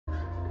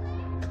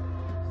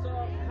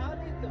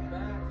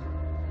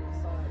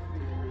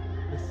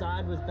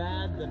side was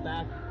bad, the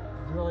back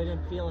really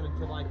didn't feel it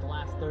until like the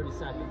last 30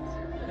 seconds.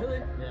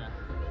 Really? Yeah.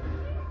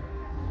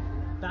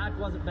 Back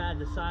wasn't bad,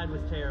 the side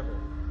was terrible.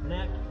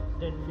 Neck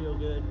didn't feel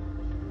good.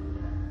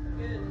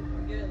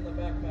 I'm getting the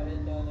back of my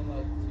head done in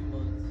like 2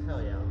 months.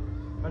 Hell yeah.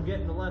 I'm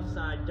getting the left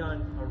side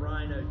done, a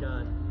rhino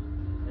done,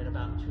 in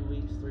about 2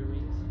 weeks, 3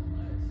 weeks.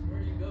 Nice. Where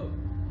do you go?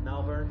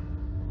 Melbourne.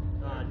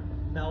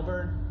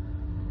 Melbourne.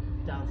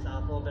 Down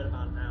south a little bit,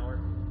 about an hour.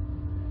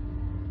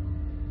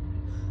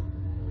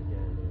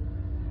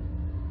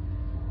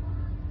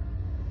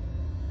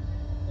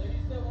 So you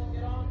still won't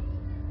get on?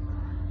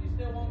 You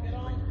still won't get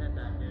on? Put your head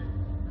back, dude.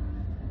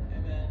 Hey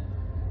man.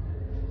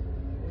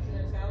 What's your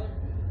name, Skyler?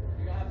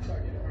 You're gonna have to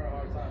start giving her a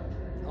hard time.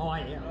 Oh, I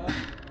am.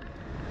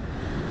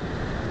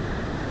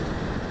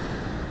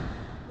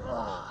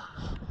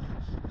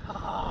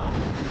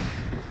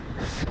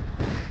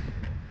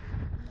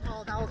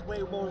 Oh, that was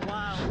way more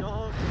wild,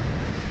 dog.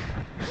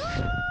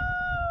 Woo!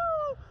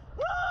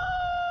 Woo!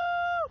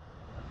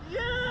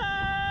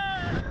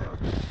 Yeah!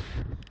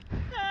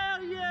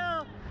 Hell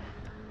yeah!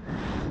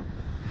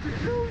 Dude,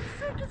 that was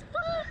sick as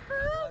fuck, bro!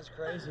 That was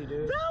crazy,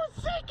 dude. That was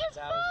sick as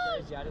fuck! That was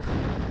crazy. I don't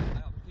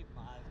keep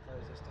my eyes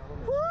closed this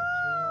time.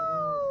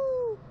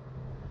 Woo!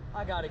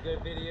 I got a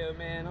good video,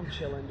 man. I'm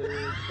chilling,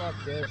 dude. Fuck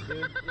this,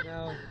 dude. You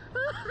know,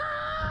 this is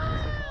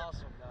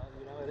awesome, dog.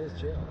 You know, it is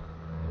chill.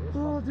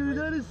 Oh, dude,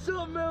 that is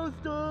something else,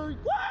 dog.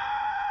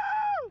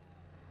 Woo!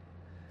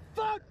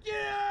 Fuck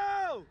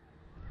you!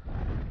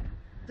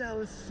 That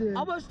was sick.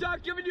 I'm gonna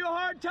start giving you a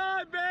hard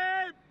time,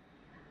 babe.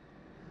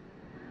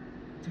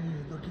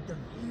 Dude, look at the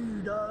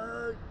view,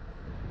 dog.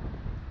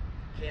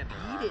 Can't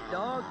beat it,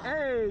 dog.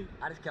 Hey,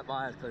 I just kept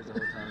my eyes closed the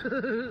whole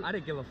time. I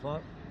didn't give a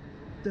fuck.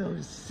 That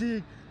was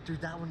sick. Dude,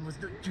 that one was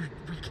the, dude,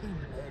 we came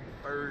head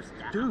first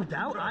down. Dude,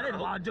 I didn't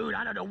want, dude,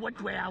 I don't know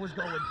which way I was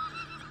going.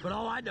 But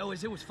all I know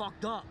is it was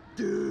fucked up.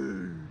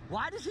 Dude.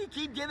 Why does he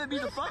keep giving me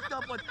the fucked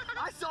up one?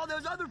 I saw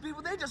those other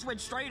people, they just went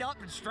straight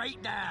up and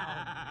straight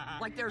down.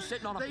 Like they were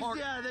sitting on a park.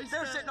 Yeah,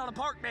 they're sitting on a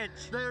park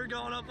bench. They were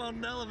going up on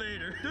an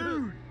elevator.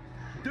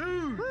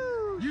 Dude,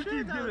 Woo, you shit,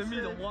 keep that giving was me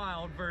the sick.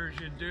 wild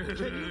version, dude.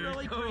 Can you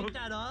really crank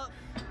that up?